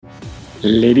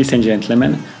Ladies and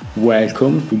gentlemen,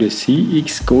 welcome to the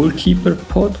CX Goalkeeper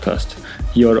podcast.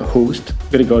 Your host,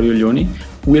 Gregorio Lioni,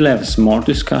 will have a smart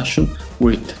discussion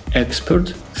with expert,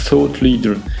 thought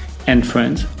leader, and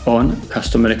friends on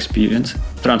customer experience,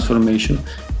 transformation,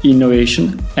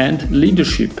 innovation, and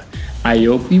leadership. I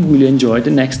hope you will enjoy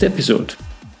the next episode.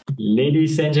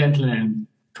 Ladies and gentlemen,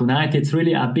 tonight it's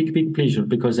really a big pleasure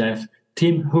because I have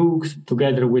Tim Hughes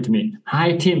together with me.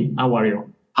 Hi, Tim. How are you?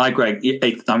 Hi, Greg.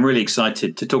 I'm really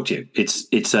excited to talk to you.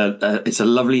 It's a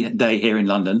lovely day here in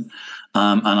London,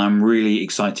 and I'm really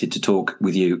excited to talk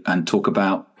with you and talk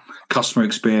about customer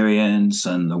experience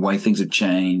and the way things have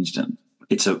changed. And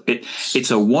it's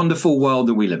a wonderful world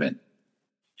that we live in.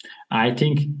 I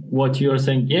think what you're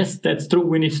saying, yes, that's true.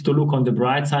 We need to look on the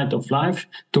bright side of life,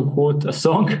 to quote a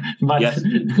song. But yes.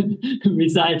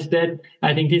 Besides that,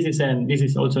 I think this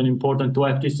is also important to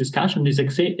have this discussion, these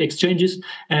exchanges.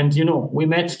 And, we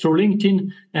met through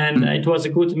LinkedIn, and it was a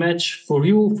good match for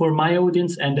you, for my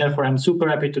audience. And therefore, I'm super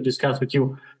happy to discuss with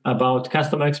you about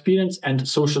customer experience and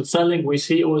social selling. We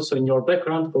see also in your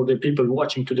background, for the people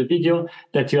watching to the video,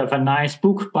 that you have a nice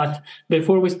book. But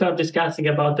before we start discussing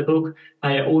about the book,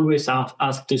 I always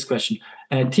ask this question.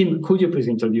 Tim, could you please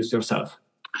introduce yourself?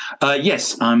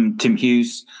 Yes, I'm Tim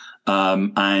Hughes,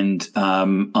 and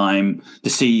I'm the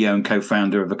CEO and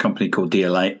co-founder of a company called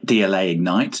DLA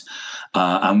Ignite.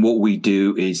 And what we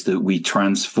do is that we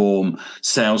transform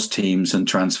sales teams and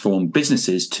transform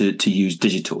businesses to use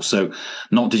digital. So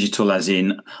not digital as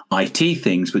in IT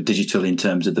things, but digital in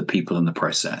terms of the people and the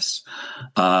process.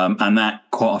 And that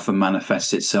quite often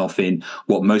manifests itself in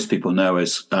what most people know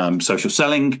as social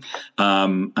selling.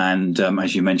 And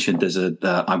as you mentioned,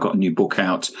 I've got a new book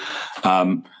out.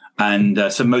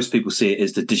 So most people see it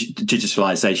as the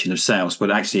digitalization of sales,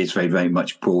 but actually it's very, very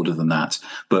much broader than that.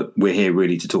 But we're here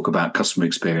really to talk about customer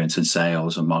experience and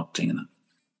sales and marketing and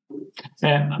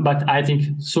that. But I think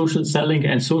social selling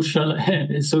and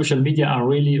social media are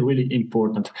really, really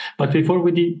important. But before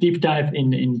we deep dive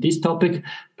in this topic,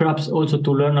 perhaps also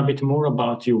to learn a bit more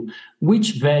about you,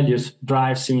 which values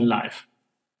drives you in life?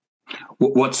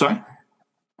 What, sorry?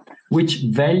 Which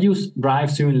values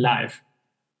drives you in life?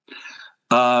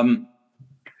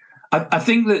 I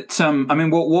think that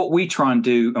what we try and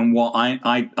do, and what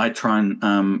I try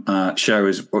and show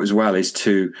as well, is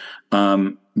to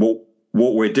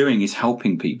what we're doing is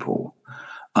helping people,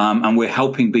 and we're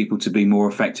helping people to be more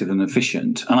effective and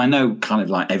efficient. And I know kind of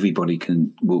like everybody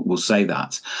will say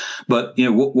that, but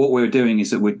what we're doing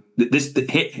is that we're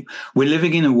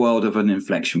living in a world of an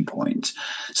inflection point.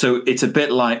 So it's a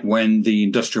bit like when the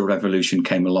Industrial Revolution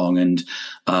came along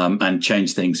and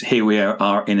changed things. Here we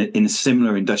are in a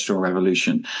similar industrial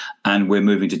revolution, and we're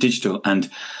moving to digital. And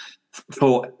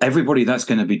for everybody, that's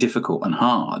going to be difficult and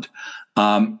hard.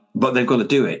 But they've got to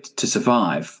do it to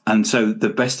survive. And so the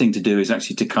best thing to do is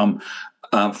actually to come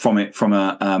from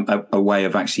a way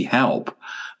of actually help.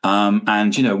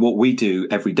 And what we do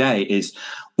every day is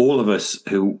all of us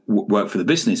who work for the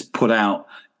business put out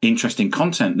interesting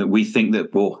content that we think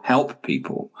that will help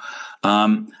people.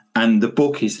 And the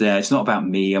book is there. It's not about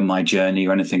me and my journey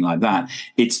or anything like that.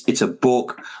 It's a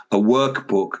book, a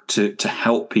workbook to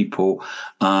help people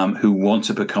who want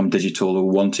to become digital or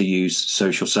want to use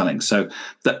social selling. So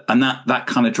that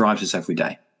kind of drives us every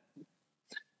day.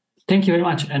 Thank you very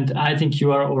much. And I think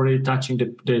you are already touching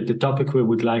the topic we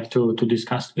would like to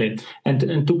discuss today. And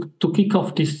to kick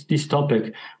off this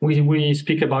topic, we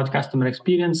speak about customer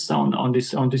experience on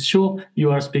this show.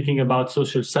 You are speaking about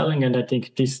social selling, and I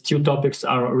think these two topics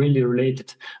are really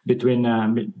related between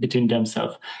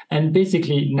themselves. And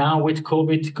basically now with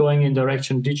COVID going in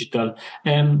direction digital,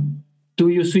 do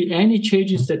you see any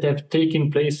changes that have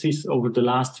taken places over the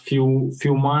last few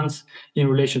months in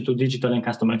relation to digital and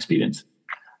customer experience?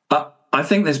 I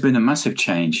think there's been a massive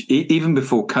change. Even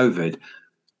before COVID,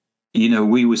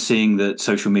 we were seeing that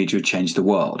social media had changed the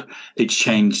world. It's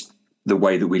changed the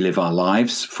way that we live our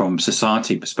lives from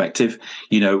society perspective.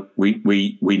 We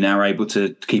now are able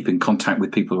to keep in contact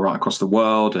with people right across the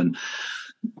world, and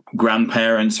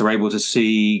grandparents are able to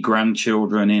see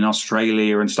grandchildren in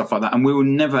Australia and stuff like that. And we were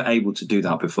never able to do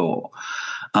that before.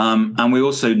 And we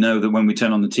also know that when we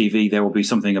turn on the TV, there will be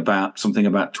something about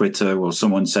Twitter, or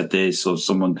someone said this, or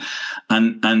someone,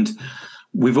 and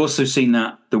we've also seen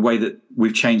that the way that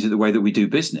we've changed the way that we do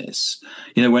business.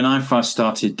 When I first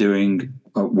started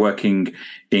working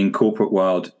in corporate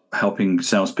world, helping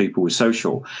salespeople with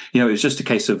social, it's just a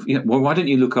case of, why don't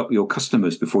you look up your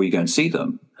customers before you go and see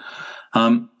them?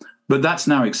 But that's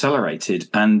now accelerated,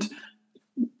 and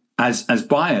as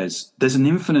buyers, there's an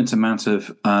infinite amount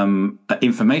of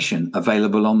information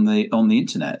available on the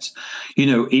internet.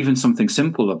 Even something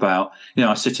simple about, I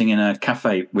was sitting in a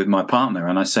cafe with my partner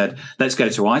and I said, let's go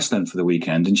to Iceland for the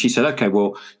weekend. And she said, okay,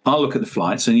 well, I'll look at the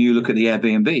flights and you look at the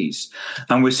Airbnbs.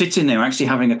 And we're sitting there actually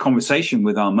having a conversation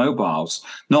with our mobiles,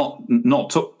 not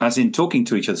as in talking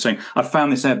to each other, saying, I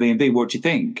found this Airbnb, what do you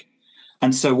think?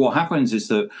 And so what happens is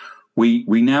that we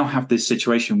now have this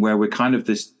situation where we're kind of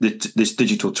this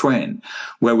digital twin,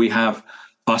 where we have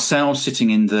ourselves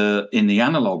sitting in the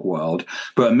analog world,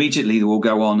 but immediately we'll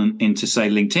go on into, say,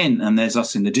 LinkedIn, and there's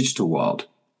us in the digital world.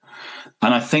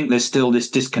 And I think there's still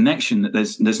this disconnection, that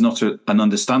there's not an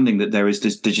understanding that there is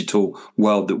this digital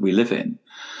world that we live in.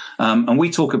 And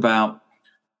we talk about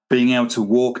being able to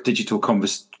walk digital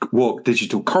corridors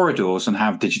and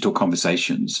have digital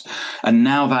conversations. And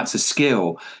now that's a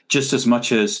skill just as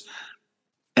much as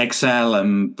Excel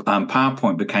and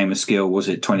PowerPoint became a skill, was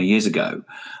it 20 years ago?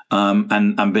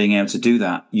 And being able to do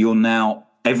that,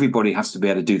 everybody has to be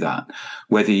able to do that.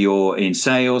 Whether you're in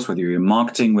sales, whether you're in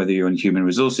marketing, whether you're in human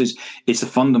resources, it's a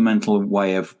fundamental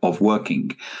way of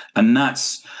working. And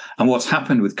what's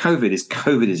happened with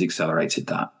COVID has accelerated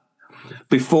that.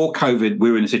 Before COVID,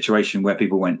 we were in a situation where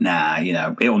people went, nah,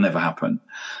 it'll never happen.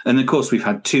 And of course, we've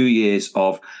had 2 years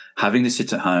of having to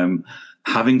sit at home,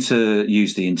 having to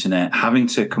use the internet, having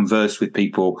to converse with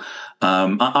people.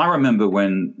 I remember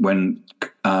when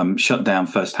shutdown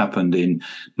first happened in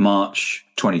March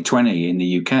 2020 in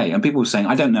the UK, and people were saying,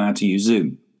 I don't know how to use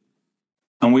Zoom.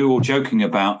 And we were all joking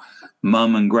about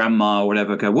mum and grandma or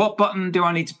whatever, go, what button do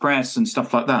I need to press and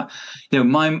stuff like that.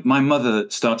 My mother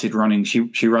started running,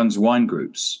 she runs wine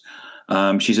groups.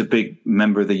 She's a big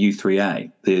member of the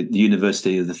U3A, the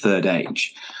University of the Third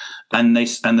Age. And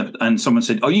someone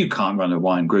said, oh, you can't run a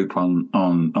wine group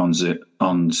on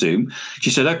Zoom.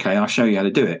 She said, okay, I'll show you how to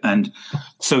do it. And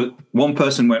so one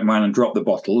person went around and dropped the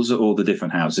bottles at all the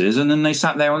different houses, and then they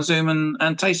sat there on Zoom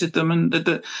and tasted them.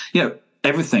 And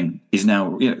everything is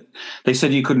now, they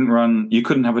said you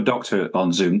couldn't have a doctor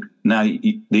on Zoom. Now,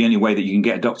 the only way that you can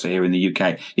get a doctor here in the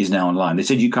UK is now online. They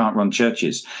said you can't run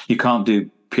churches. You can't do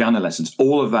piano lessons.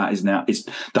 All of that is now, it's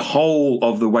the whole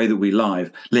of the way that we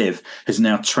live has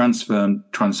now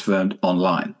transferred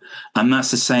online. And that's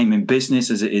the same in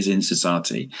business as it is in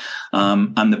society.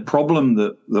 And the problem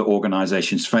that the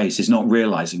organizations face is not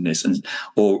realizing this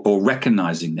or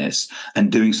recognizing this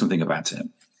and doing something about it.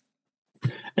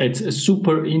 It's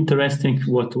super interesting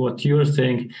what you're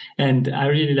saying, and I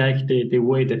really like the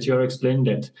way that you're explaining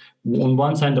that. On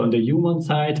one side, on the human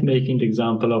side, making the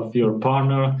example of your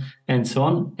partner and so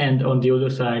on, and on the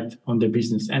other side, on the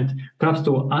business. And perhaps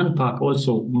to unpack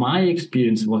also my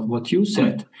experience, what you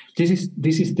said, this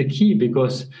is the key,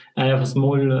 because I have a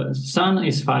small son,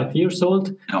 is 5 years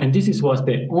old, and this was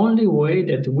the only way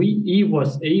that he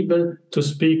was able to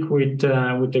speak with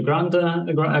the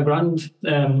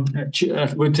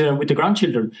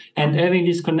grandchildren, and having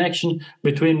this connection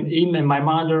between him and my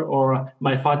mother or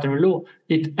my father-in-law,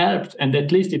 it helped. And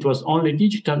at least it was only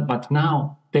digital, but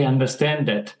now they understand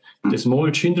that the small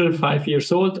children, 5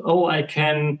 years old, I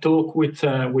can talk with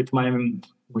other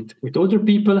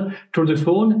people through the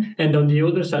phone, and on the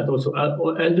other side also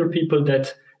elder people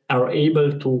that are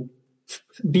able to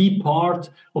be part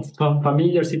of a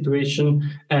familiar situation,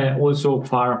 also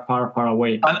far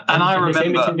away. And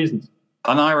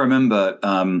I remember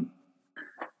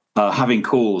having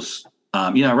calls.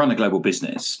 I run a global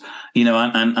business,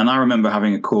 and I remember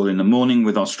having a call in the morning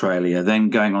with Australia, then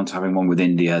going on to having one with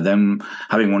India, then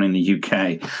having one in the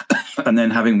UK, and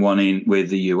then having one with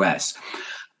the US.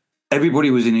 Everybody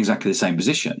was in exactly the same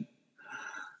position.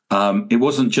 It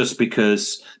wasn't just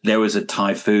because there was a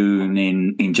typhoon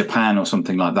in Japan or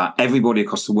something like that. Everybody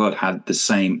across the world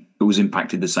was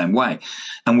impacted the same way.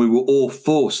 And we were all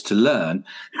forced to learn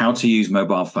how to use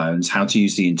mobile phones, how to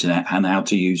use the internet, and how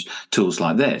to use tools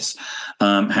like this,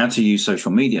 how to use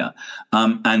social media.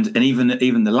 And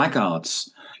even the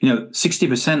laggards,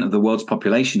 60% of the world's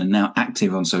population are now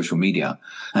active on social media.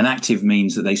 And active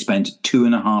means that they spend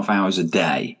 2.5 hours a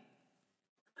day.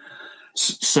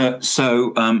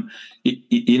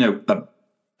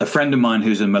 A friend of mine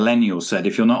who's a millennial said,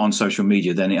 if you're not on social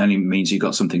media, then it only means you've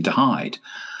got something to hide.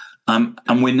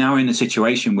 And we're now in a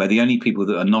situation where the only people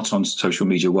that are not on social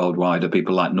media worldwide are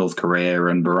people like North Korea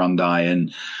and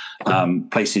Burundi and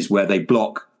places where they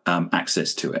block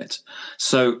access to it.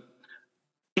 So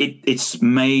it's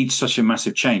made such a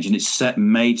massive change, and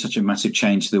made such a massive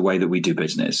change to the way that we do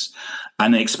business,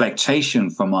 and the expectation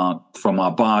from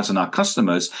our buyers and our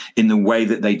customers in the way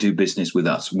that they do business with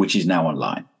us, which is now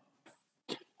online.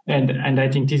 And I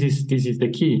think this is the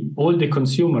key. All the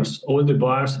consumers, all the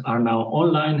buyers are now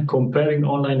online, comparing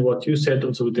online what you said,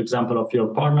 also with the example of your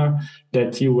partner,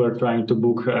 that you were trying to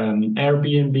book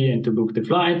Airbnb and to book the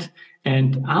flight.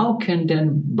 And how can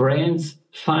then brands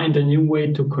find a new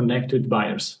way to connect with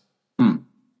buyers?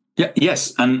 Yeah,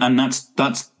 yes, and that's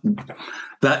the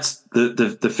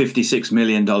 $56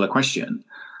 million question,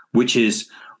 which is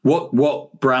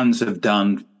what brands have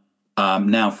done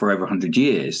now for over 100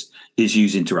 years is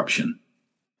use interruption.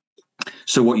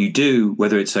 So what you do,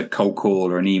 whether it's a cold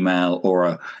call or an email or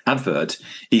an advert,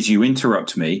 is you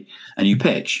interrupt me and you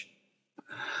pitch.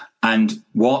 And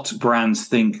what brands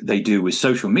think they do with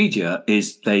social media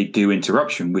is they do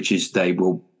interruption, which is they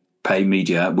will pay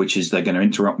media, which is they're going to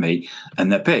interrupt me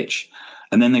and their pitch.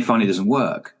 And then they find it doesn't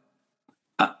work.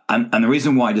 And the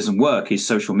reason why it doesn't work is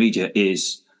social media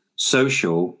is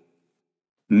social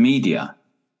media.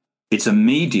 It's a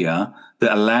media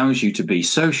that allows you to be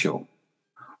social,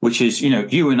 which is,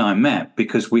 you and I met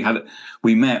because we had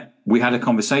a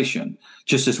conversation,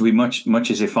 just as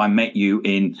much as if I met you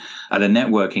at a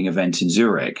networking event in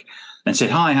Zurich and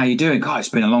said, "Hi, how you doing? God, it's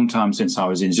been a long time since I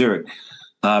was in Zurich."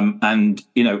 And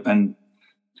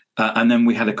then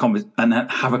we had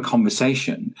have a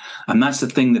conversation. And that's the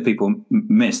thing that people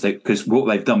miss, because what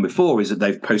they've done before is that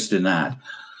they've posted an ad.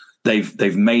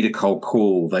 They've made a cold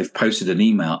call, they've posted an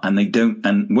email, and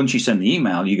once you send the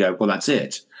email, you go, well, that's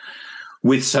it.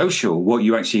 With social, what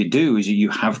you actually do is you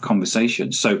have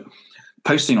conversations. So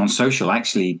posting on social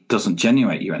actually doesn't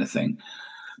generate you anything.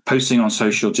 Posting on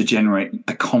social to generate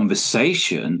a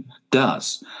conversation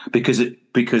does, because in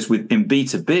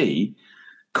B2B,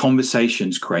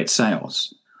 conversations create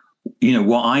sales.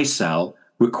 What I sell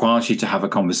requires you to have a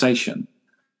conversation.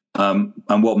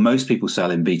 And what most people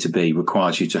sell in B2B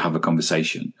requires you to have a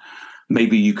conversation.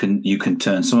 Maybe you can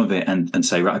turn some of it and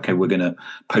say, right, okay, we're going to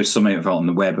post some of it on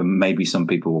the web and maybe some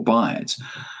people will buy it.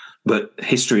 But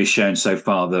history has shown so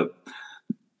far that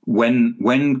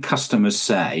when customers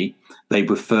say they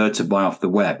prefer to buy off the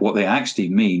web, what they actually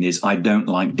mean is, I don't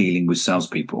like dealing with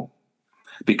salespeople,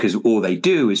 because all they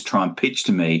do is try and pitch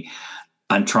to me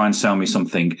and try and sell me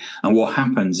something. And what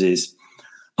happens is,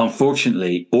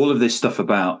 unfortunately, all of this stuff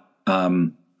about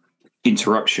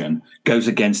interruption goes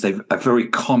against a very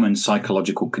common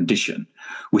psychological condition,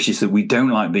 which is that we don't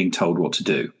like being told what to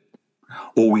do,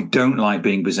 or we don't like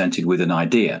being presented with an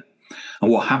idea.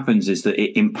 And what happens is that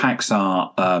it impacts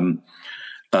our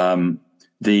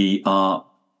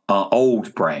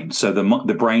old brain, so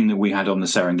the brain that we had on the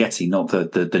Serengeti, not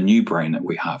the new brain that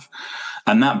we have.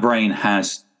 And that brain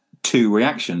has two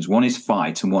reactions. One is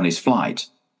fight and one is flight.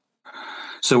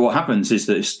 So what happens is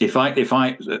that if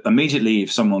I immediately,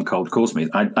 if someone cold calls me,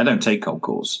 I don't take cold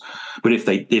calls, but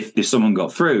if someone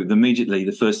got through, immediately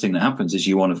the first thing that happens is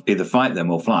you want to either fight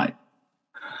them or flight.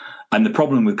 And the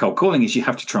problem with cold calling is you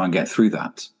have to try and get through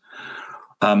that.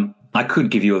 I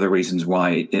could give you other reasons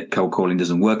why cold calling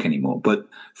doesn't work anymore, but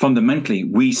fundamentally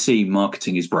we see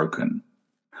marketing is broken.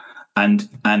 And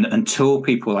until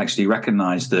people actually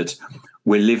recognize that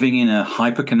we're living in a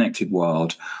hyper-connected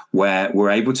world where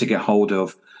we're able to get hold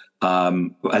of,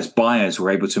 as buyers, we're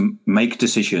able to make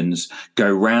decisions, go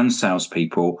around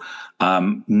salespeople,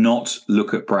 not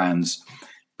look at brands,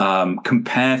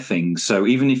 compare things. So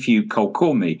even if you cold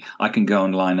call me, I can go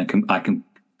online and I can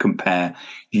compare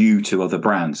you to other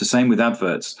brands. The same with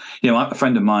adverts. A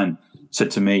friend of mine said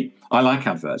to me, I like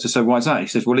adverts. I said, why is that? He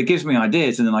says, well, it gives me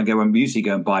ideas, and then I usually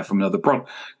go and buy from another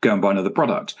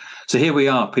product. So here we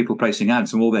are, people placing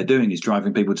ads, and all they're doing is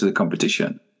driving people to the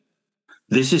competition.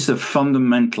 This is the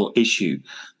fundamental issue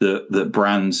that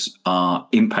brands are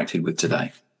impacted with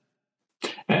today.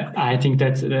 I think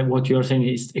that what you're saying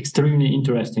is extremely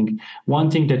interesting.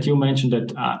 One thing that you mentioned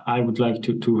that I would like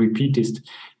to repeat is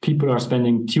people are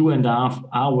spending 2.5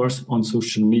 hours on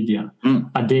social media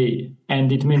a day,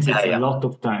 and it means it's a lot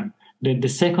of time. The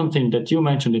second thing that you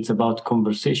mentioned, it's about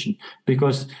conversation,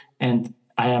 and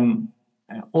I am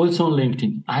also on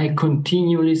LinkedIn. I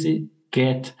continuously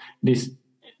get these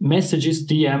messages,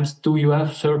 DMs. Do you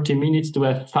have 30 minutes? Do you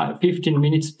have 15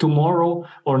 minutes tomorrow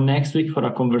or next week for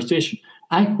a conversation?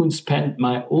 I could spend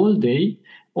my whole day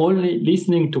only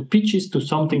listening to pitches to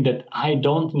something that I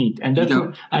don't need. And that's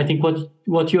I think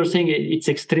what you're saying, it's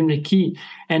extremely key.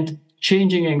 And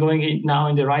changing and going now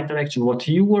in the right direction. What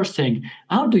you were saying,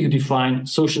 how do you define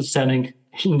social selling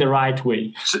in the right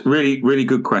way? Really, really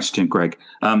good question, Greg.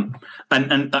 And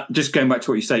just going back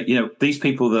to what you say, these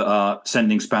people that are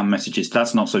sending spam messages,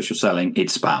 that's not social selling,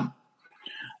 it's spam.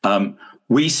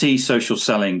 We see social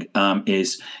selling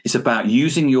is about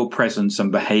using your presence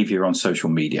and behavior on social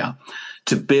media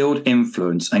to build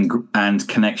influence and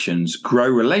connections, grow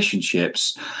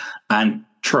relationships and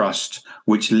trust,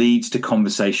 which leads to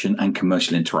conversation and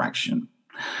commercial interaction.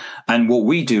 And what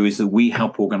we do is that we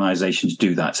help organizations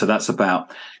do that. So that's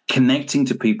about connecting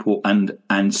to people and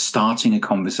starting a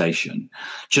conversation,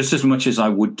 just as much as I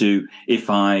would do if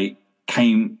I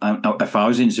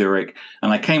was in Zurich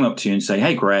and I came up to you and say,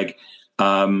 hey, Greg,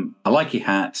 I like your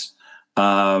hat.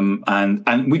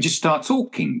 And we just start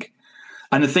talking.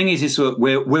 And the thing is that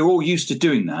we're all used to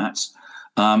doing that.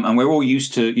 And we're all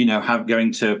used to,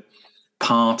 going to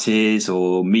parties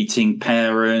or meeting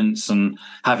parents and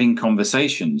having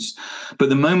conversations. But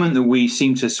the moment that we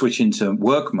seem to switch into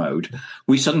work mode,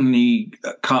 we suddenly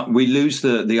we lose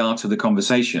the art of the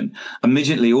conversation.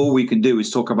 Immediately, all we can do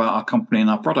is talk about our company and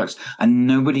our products, and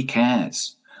nobody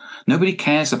cares. Nobody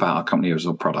cares about our company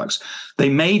or products. They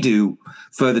may do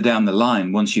further down the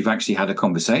line once you've actually had a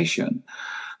conversation.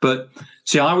 But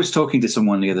see, I was talking to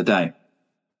someone the other day,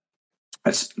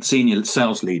 a senior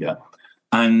sales leader,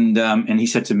 and he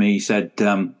said to me, he said,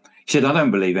 I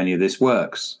don't believe any of this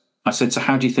works. I said, so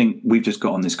how do you think we've just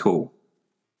got on this call?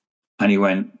 And he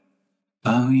went,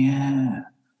 oh yeah.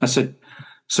 I said,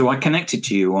 so I connected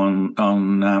to you on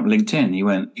LinkedIn. He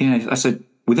went, yeah. I said,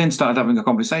 we then started having a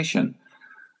conversation.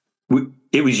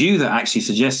 It was you that actually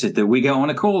suggested that we go on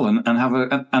a call and have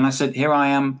and I said, here I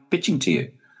am pitching to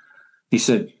you. He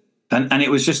said, and it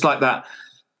was just like that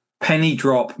penny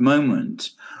drop moment,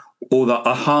 or the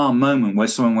aha moment where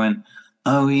someone went,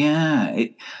 oh yeah.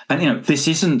 This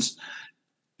isn't,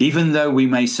 even though we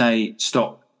may say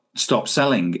stop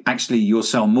selling, actually you'll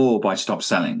sell more by stop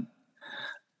selling.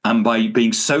 And by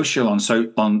being social on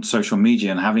social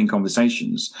media and having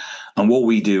conversations. And what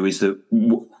we do is that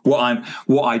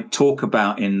what I talk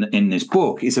about in this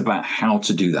book is about how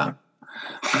to do that.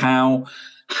 How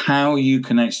you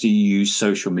can actually use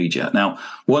social media. Now,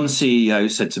 one CEO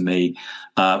said to me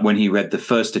when he read the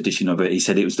first edition of it, he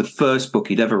said it was the first book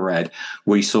he'd ever read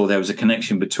where he saw there was a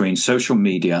connection between social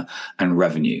media and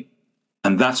revenue.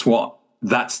 And that's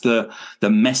the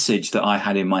message that I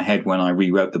had in my head when I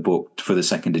rewrote the book for the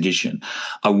second edition.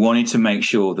 I wanted to make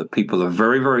sure that people are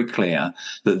very, very clear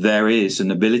that there is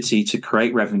an ability to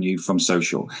create revenue from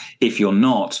social. If you're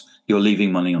not, you're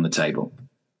leaving money on the table.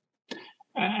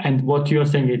 And what you're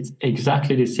saying, it's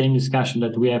exactly the same discussion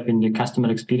that we have in the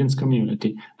customer experience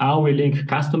community. How we link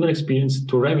customer experience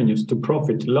to revenues, to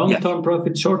profit, long-term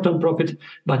profit, short-term profit.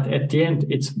 But at the end,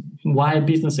 it's why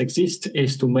business exists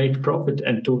is to make profit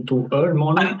and to earn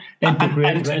money and to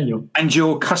create value. And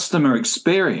your customer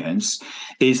experience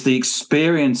is the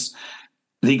experience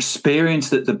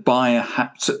that the buyer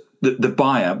has. The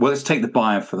buyer, well, let's take the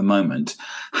buyer for the moment,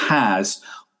 has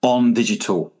on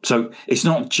digital. So it's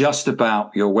not just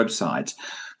about your website,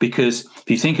 because if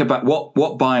you think about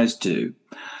what buyers do,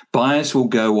 buyers will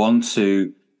go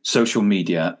onto social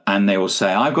media and they will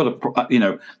say, I've got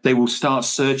they will start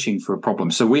searching for a problem.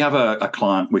 So we have a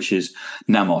client, which is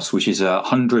Namos, which is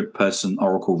 100-person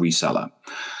Oracle reseller.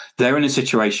 They're in a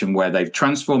situation where they've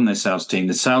transformed their sales team.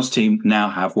 The sales team now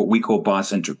have what we call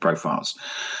buyer-centric profiles.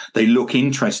 They look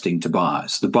interesting to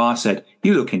buyers. The buyer said,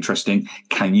 you look interesting.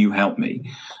 Can you help me?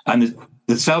 And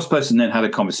the salesperson then had a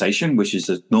conversation, which is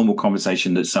the normal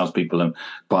conversation that salespeople and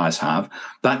buyers have.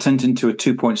 That turned into a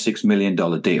 $2.6 million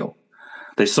deal.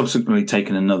 They've subsequently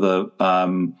taken another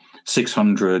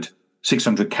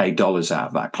 $600K out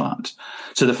of that client.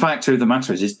 So the fact of the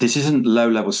matter is this isn't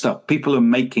low-level stuff. People are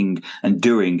making and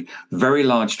doing very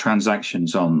large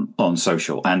transactions on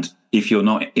social. And if you're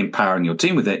not empowering your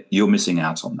team with it, you're missing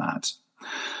out on that.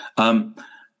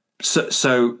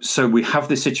 So we have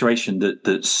this situation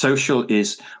that social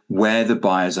is where the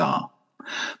buyers are.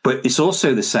 But it's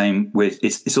also the same with,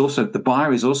 it's also, the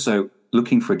buyer is also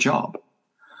looking for a job.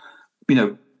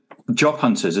 Job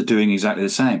hunters are doing exactly the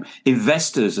same.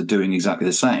 Investors are doing exactly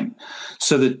the same.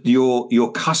 So that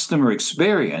your customer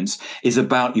experience is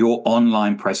about your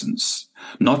online presence,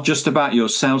 not just about your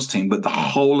sales team, but the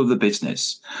whole of the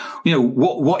business.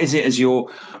 What is it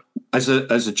as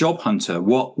a job hunter?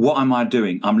 What am I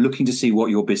doing? I'm looking to see what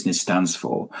your business stands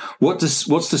for. What's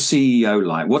the CEO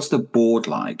like? What's the board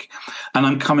like? And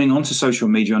I'm coming onto social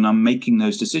media and I'm making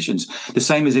those decisions. The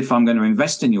same as if I'm going to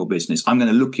invest in your business, I'm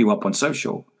going to look you up on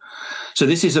social. So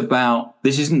this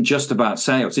isn't just about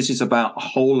sales. This is about a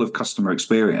whole of customer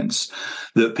experience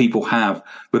that people have,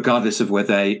 regardless of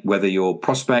whether your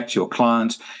prospect, your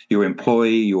client, your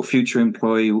employee, your future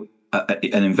employee,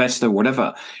 an investor,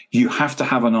 whatever. You have to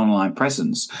have an online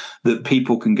presence that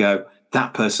people can go,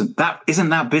 that person, isn't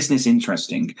that business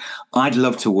interesting? I'd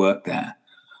love to work there.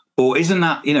 Or isn't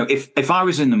that, if I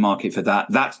was in the market for that,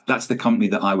 that's the company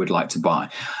that I would like to buy.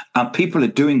 People are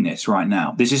doing this right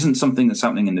now. This isn't something that's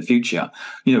happening in the future.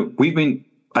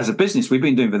 As a business, we've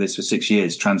been doing this for 6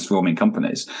 years, transforming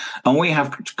companies. And we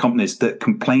have companies that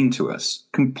complain to us.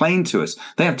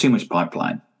 They have too much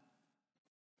pipeline.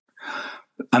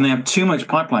 And they have too much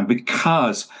pipeline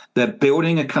because they're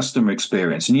building a customer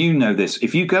experience. And you know this,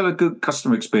 if you go a good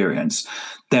customer experience,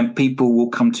 then people will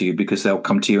come to you because they'll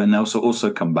come to you and they'll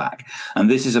also come back. And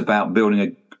this is about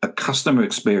building a customer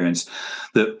experience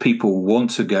that people want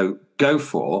to go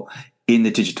for in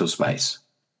the digital space.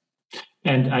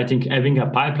 And I think having a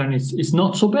pipeline is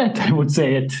not so bad, I would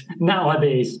say it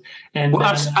nowadays. And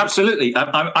absolutely.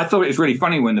 I thought it was really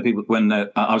funny when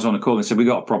I was on a call and said, we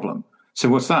got a problem. So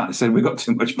what's that? I said, we got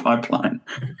too much pipeline.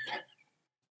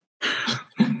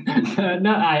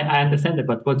 No, I understand that,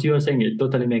 but what you're saying, it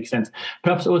totally makes sense.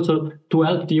 Perhaps also to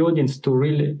help the audience to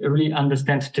really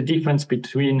understand the difference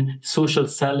between social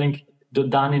selling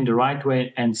done in the right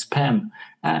way and spam.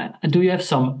 Do you have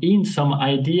some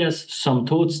ideas, some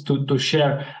thoughts to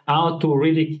share how to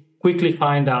really quickly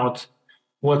find out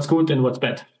what's good and what's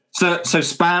bad? So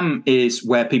spam is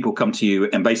where people come to you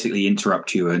and basically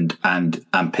interrupt you and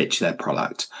pitch their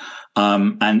product.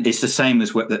 And it's the same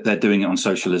as what they're doing it on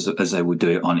social as they would do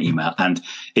it on email. And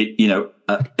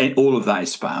all of that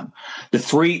is spam.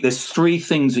 There's three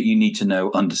things that you need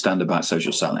to understand about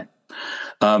social selling.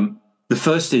 The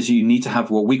first is you need to have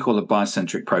what we call a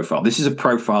buyer-centric profile. This is a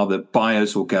profile that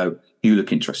buyers will go, you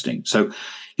look interesting. So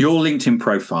your LinkedIn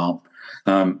profile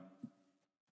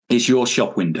is your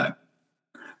shop window.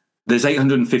 There's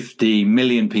 850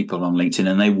 million people on LinkedIn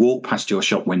and they walk past your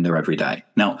shop window every day.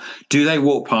 Now, do they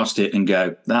walk past it and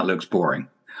go, that looks boring?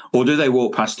 Or do they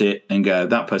walk past it and go,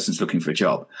 that person's looking for a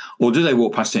job? Or do they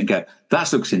walk past it and go,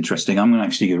 that looks interesting. I'm going to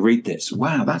actually read this.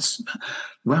 Wow,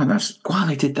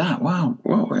 they did that. Wow.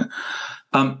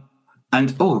 And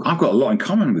I've got a lot in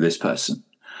common with this person.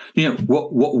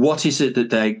 What is it that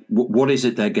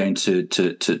they're going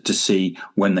to see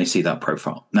when they see that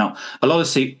profile? Now, a lot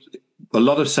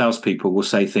of salespeople will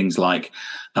say things like,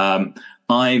 I've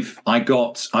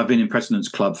been in President's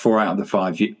Club 4 out of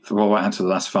the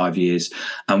last 5 years,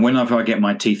 and whenever I get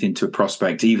my teeth into a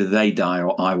prospect, either they die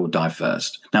or I will die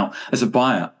first. Now, as a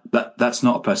buyer, that's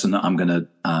not a person that I'm going to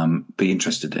be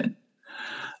interested in.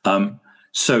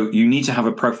 So you need to have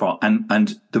a profile,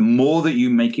 and the more that you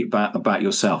make it about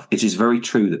yourself, it is very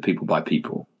true that people buy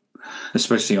people,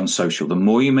 especially on social. The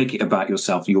more you make it about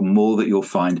yourself, the more that you'll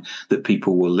find that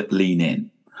people will lean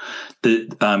in.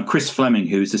 Chris Fleming,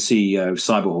 who is the CEO of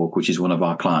Cyberhawk, which is one of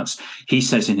our clients, he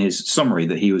says in his summary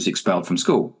that he was expelled from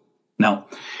school. Now,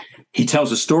 he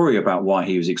tells a story about why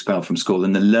he was expelled from school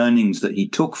and the learnings that he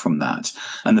took from that,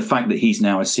 and the fact that he's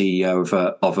now a CEO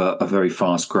of a very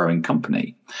fast-growing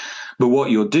company. But what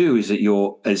you'll do is that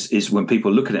is when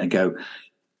people look at it and go,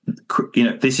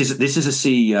 this is a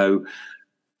CEO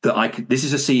this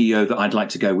is a CEO that I'd like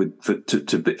to go with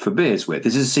for beers with.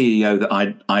 This is a CEO that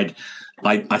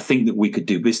I think that we could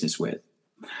do business with.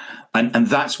 And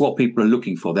that's what people are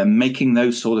looking for. They're making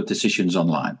those sort of decisions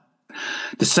online.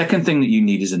 The second thing that you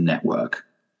need is a network,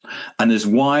 and as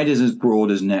wide as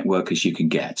broad as network as you can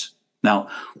get. Now,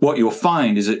 what you'll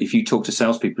find is that if you talk to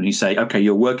salespeople and you say, okay,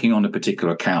 you're working on a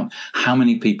particular account, how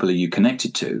many people are you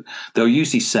connected to? They'll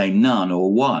usually say none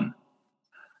or one.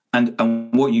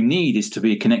 And what you need is to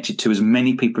be connected to as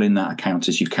many people in that account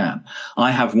as you can.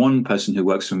 I have one person who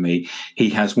works for me. He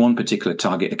has one particular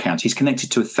target account. He's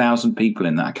connected to 1,000 people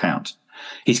in that account.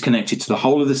 He's connected to the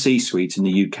whole of the C-suite in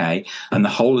the UK and the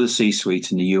whole of the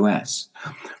C-suite in the US.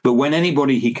 But when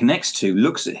anybody he connects to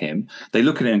looks at him, they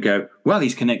look at him and go, well,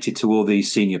 he's connected to all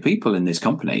these senior people in this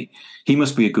company. He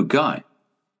must be a good guy.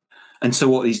 And so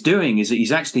what he's doing is that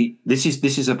he's actually, this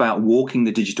is about walking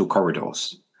the digital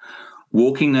corridors.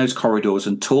 Walking those corridors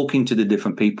and talking to the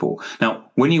different people.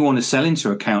 Now, when you want to sell into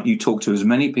an account, you talk to as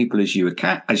many people as you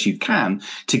can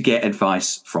to get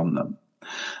advice from them.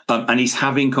 And he's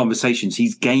having conversations.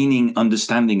 He's gaining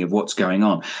understanding of what's going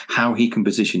on, how he can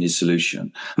position his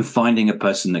solution, and finding a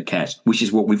person that cares, which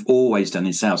is what we've always done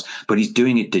in sales, but he's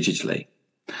doing it digitally.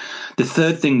 The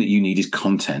third thing that you need is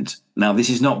content. Now, this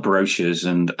is not brochures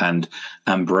and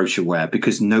brochureware,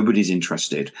 because nobody's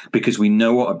interested, because we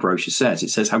know what a brochure says. It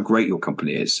says how great your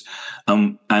company is.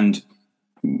 And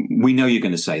we know you're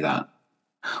going to say that.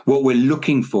 What we're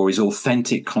looking for is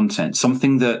authentic content,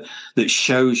 something that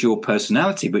shows your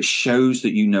personality, but shows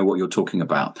that you know what you're talking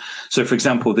about. So, for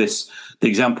example, the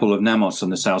example of Namos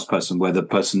and the salesperson, where the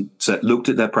person looked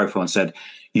at their profile and said,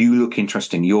 you look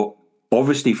interesting. You're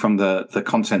obviously, from the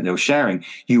content they were sharing,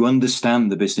 you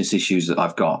understand the business issues that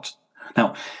I've got.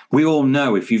 Now, we all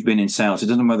know if you've been in sales, it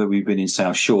doesn't matter whether we've been in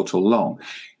sales short or long,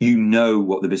 you know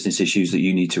what the business issues that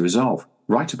you need to resolve.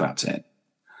 Write about it.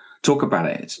 Talk about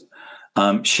it.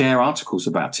 Share articles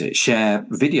about it. Share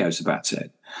videos about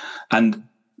it. And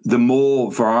the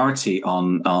more variety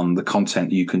on the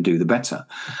content you can do, the better.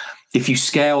 If you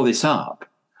scale this up,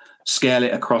 scale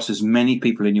it across as many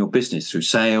people in your business through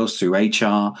sales, through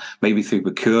HR, maybe through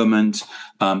procurement.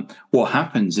 What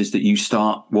happens is that you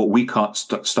start what we call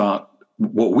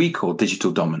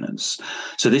digital dominance.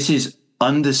 So this is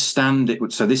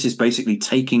So this is basically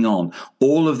taking on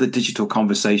all of the digital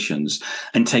conversations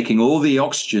and taking all the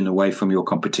oxygen away from your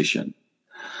competition.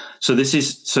 So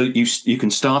you can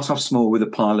start off small with a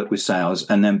pilot with sales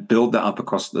and then build that up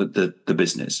across the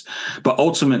business. But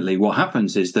ultimately what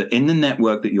happens is that in the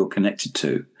network that you're connected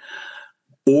to,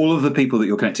 all of the people that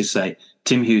you're connected to say,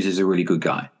 Tim Hughes is a really good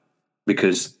guy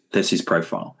because there's his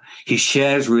profile. He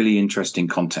shares really interesting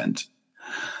content.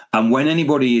 And when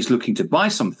anybody is looking to buy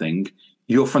something,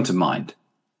 you're front of mind.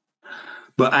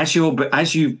 But as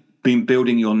you've been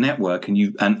building your network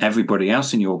and everybody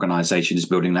else in your organization is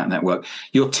building that network,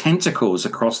 your tentacles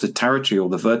across the territory or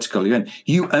the vertical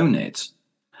you own it.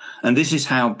 And this is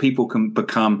how people can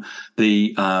become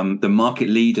the market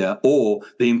leader or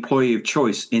the employee of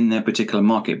choice in their particular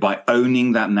market, by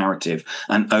owning that narrative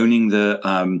and owning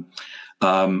the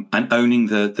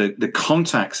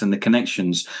contacts and the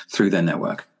connections through their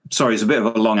network. Sorry, it's a bit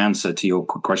of a long answer to your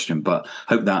question, but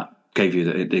hope that gave you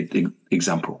the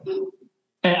example.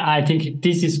 I think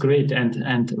this is great,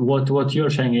 and what you're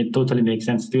sharing, it totally makes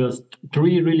sense. There's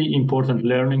 3 really important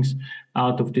learnings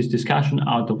out of this discussion,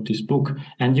 out of this book,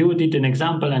 and you did an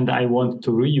example, and I want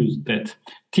to reuse that.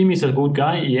 Tim is a good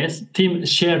guy, yes. Tim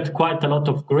shared quite a lot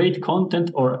of great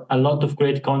content, or a lot of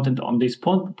great content on this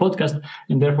podcast,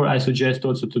 and therefore I suggest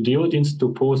also to the audience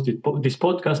to post this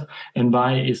podcast and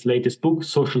buy his latest book,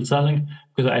 Social Selling,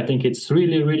 because I think it's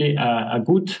really, really a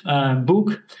good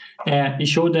book. He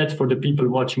showed that for the people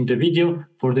watching the video,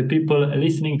 for the people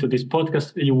listening to this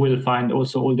podcast, you will find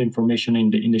also all the information in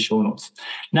the show notes.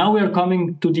 Now we are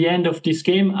coming to the end of this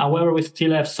game. However, we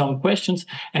still have some questions,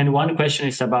 and one question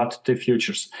is about the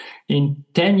futures. In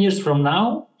 10 years from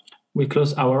now, we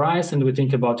close our eyes and we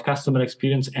think about customer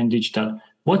experience and digital.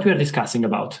 What we are discussing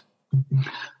about?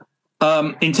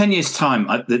 In 10 years' time,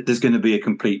 there's going to be a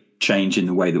complete change in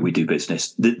the way that we do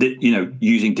business.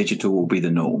 Using digital will be the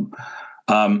norm.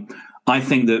 I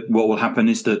think that what will happen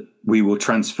is that we will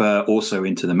transfer also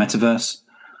into the metaverse.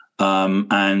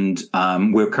 And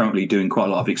we're currently doing quite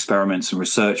a lot of experiments and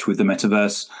research with the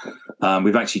metaverse.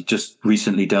 We've actually just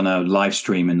recently done a live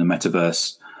stream in the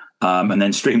metaverse, and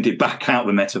then streamed it back out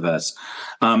the metaverse.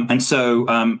 And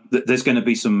so there's going to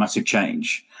be some massive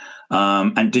change.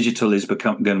 And digital is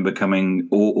becoming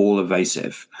all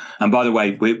evasive. And by the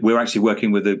way, we're actually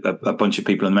working with a bunch of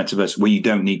people in the metaverse where you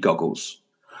don't need goggles.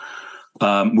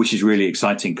 Which is really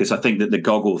exciting, because I think that the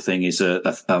goggle thing is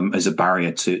a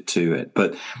barrier to it.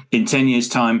 But in 10 years'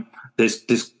 time,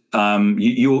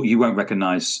 you won't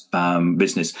recognize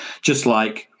business. Just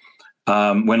like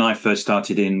when I first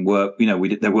started in work,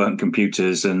 there weren't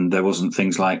computers and there wasn't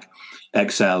things like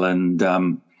Excel and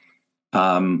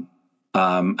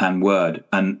Word,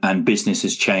 and business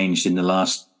has changed in the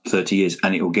last 30 years,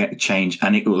 and it will get change,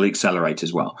 and it will accelerate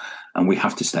as well. And we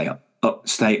have to stay up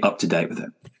to date with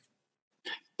it.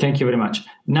 Thank you very much.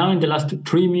 Now, in the last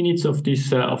 3 minutes of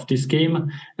this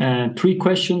game, 3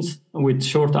 questions with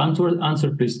short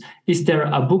answer, please. Is there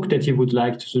a book that you would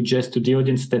like to suggest to the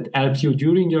audience that helped you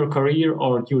during your career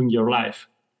or during your life?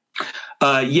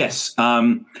 Yes.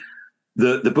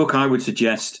 The book I would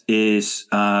suggest is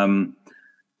Crossing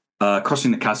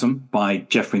the Chasm by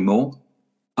Geoffrey Moore.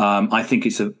 I think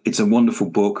it's a wonderful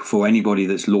book for anybody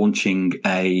that's launching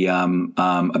a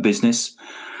business.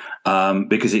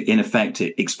 Because in effect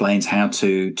it explains how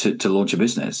to launch a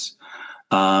business,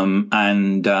 and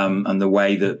the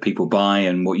way that people buy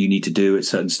and what you need to do at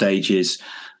certain stages.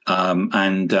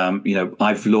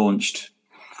 I've launched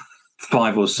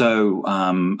 5 or so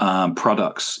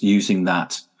products using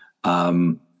that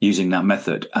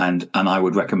method, and I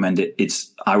would recommend it.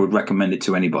 I would recommend it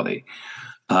to anybody.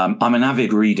 I'm an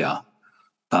avid reader.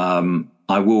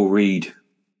 I will read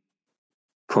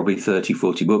probably 30,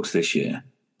 40 books this year,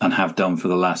 and have done for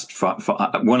the last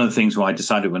one of the things I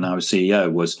decided when I was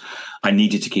CEO was I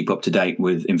needed to keep up to date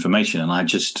with information, and I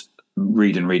just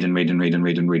read.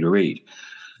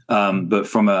 But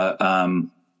from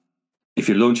if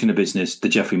you're launching a business, the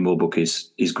Geoffrey Moore book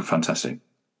is fantastic.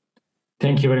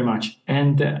 Thank you very much.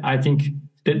 And I think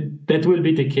that will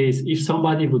be the case. If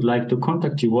somebody would like to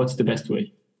contact you, what's the best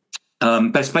way?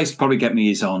 Best place to probably get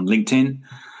me is on LinkedIn.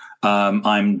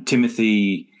 I'm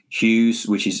Timothy Hughes,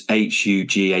 which is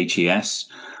Hughes,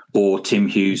 or Tim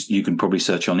Hughes. You can probably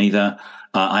search on either.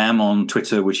 I am on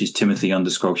Twitter, which is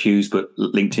Timothy_Hughes, but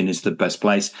LinkedIn is the best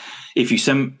place. If you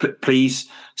please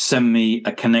send me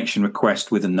a connection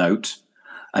request with a note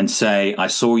and say, I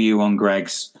saw you on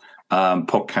Greg's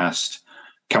podcast.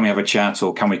 Can we have a chat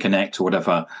or can we connect or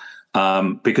whatever?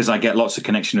 Because I get lots of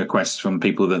connection requests from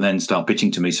people that then start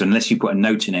pitching to me. So unless you put a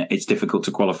note in it, it's difficult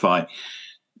to qualify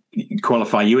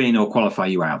you in or qualify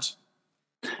you out.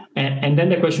 And then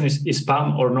the question is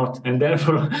spam or not? And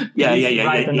therefore, yes.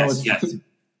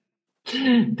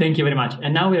 Thank you very much.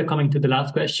 And now we are coming to the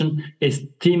last question. Is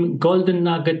Team Golden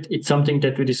Nugget, it's something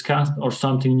that we discussed or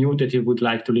something new that you would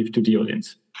like to leave to the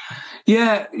audience?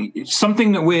 Yeah,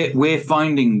 something that we're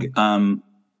finding,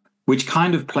 which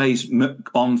kind of plays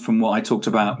on from what I talked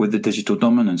about with the digital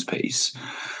dominance piece.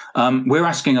 We're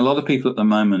asking a lot of people at the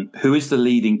moment, who is the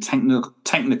leading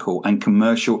technical and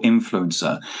commercial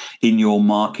influencer in your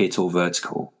market or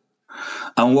vertical?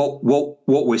 And what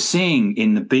we're seeing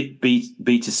in the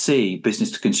B2C,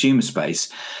 business to consumer space,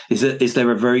 is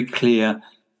there a very clear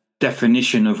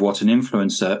definition of what an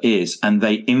influencer is, and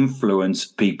they influence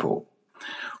people.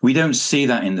 We don't see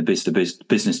that in the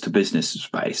business to business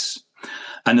space.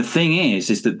 And the thing is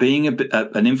that being an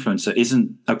influencer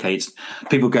isn't okay. It's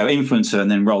people go influencer and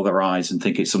then roll their eyes and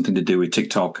think it's something to do with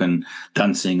TikTok and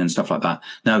dancing and stuff like that.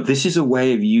 Now, this is a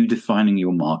way of you defining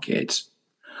your market.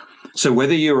 So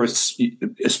whether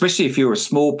especially if you're a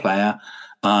small player,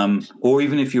 or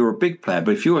even if you're a big player,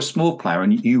 but if you're a small player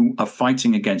and you are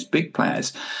fighting against big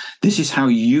players, this is how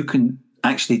you can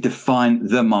actually define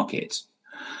the market,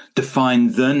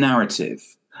 define the narrative.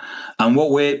 And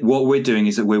what we're doing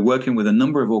is that we're working with a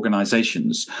number of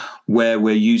organizations where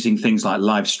we're using things like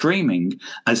live streaming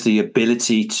as the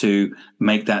ability to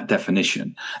make that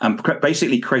definition and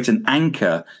basically create an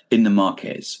anchor in the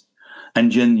markets.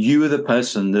 And then you are the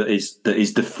person that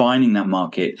is defining that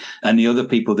market, and the other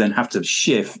people then have to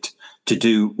shift to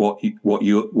do what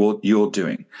you're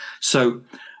doing. So,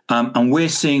 and we're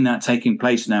seeing that taking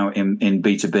place now in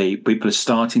B2B. People are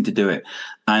starting to do it,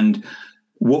 and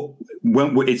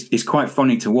it's quite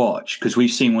funny to watch because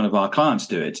we've seen one of our clients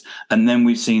do it, and then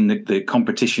we've seen the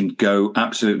competition go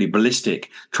absolutely ballistic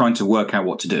trying to work out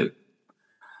what to do.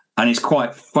 And it's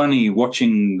quite funny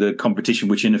watching the competition,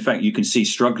 which in effect you can see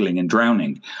struggling and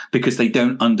drowning because they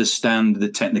don't understand the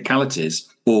technicalities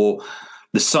or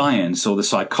the science or the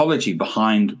psychology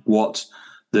behind what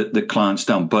the client's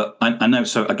done. But I know,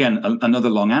 so again, another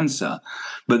long answer,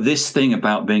 but this thing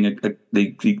about being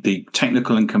the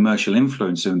technical and commercial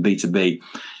influencer in B2B,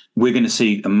 we're going to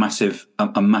see a massive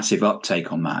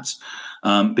uptake on that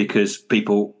because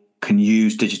people can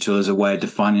use digital as a way of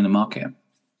defining the market.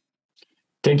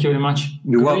 Thank you very much.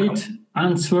 You're Great welcome.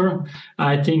 Answer.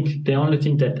 I think the only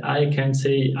thing that I can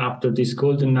say after this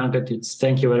golden nugget is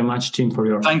thank you very much, Tim, for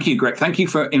your... Thank you, Greg. Thank you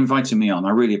for inviting me on.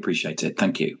 I really appreciate it.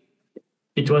 Thank you.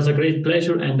 It was a great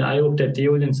pleasure, and I hope that the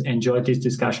audience enjoyed this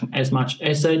discussion as much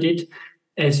as I did.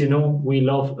 As you know, we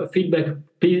love feedback.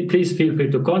 Please feel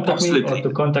free to contact me or to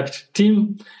contact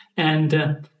Tim,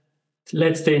 and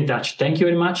let's stay in touch. Thank you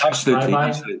very much. Absolutely. Bye-bye.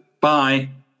 Absolutely. Bye.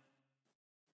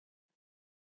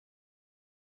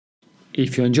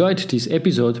 If you enjoyed this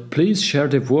episode, please share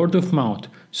the word of mouth,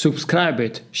 subscribe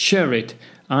it, share it.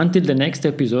 Until the next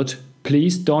episode,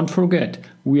 please don't forget,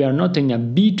 we are not in a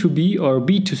B2B or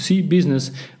B2C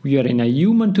business, we are in a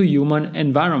human-to-human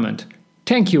environment.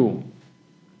 Thank you!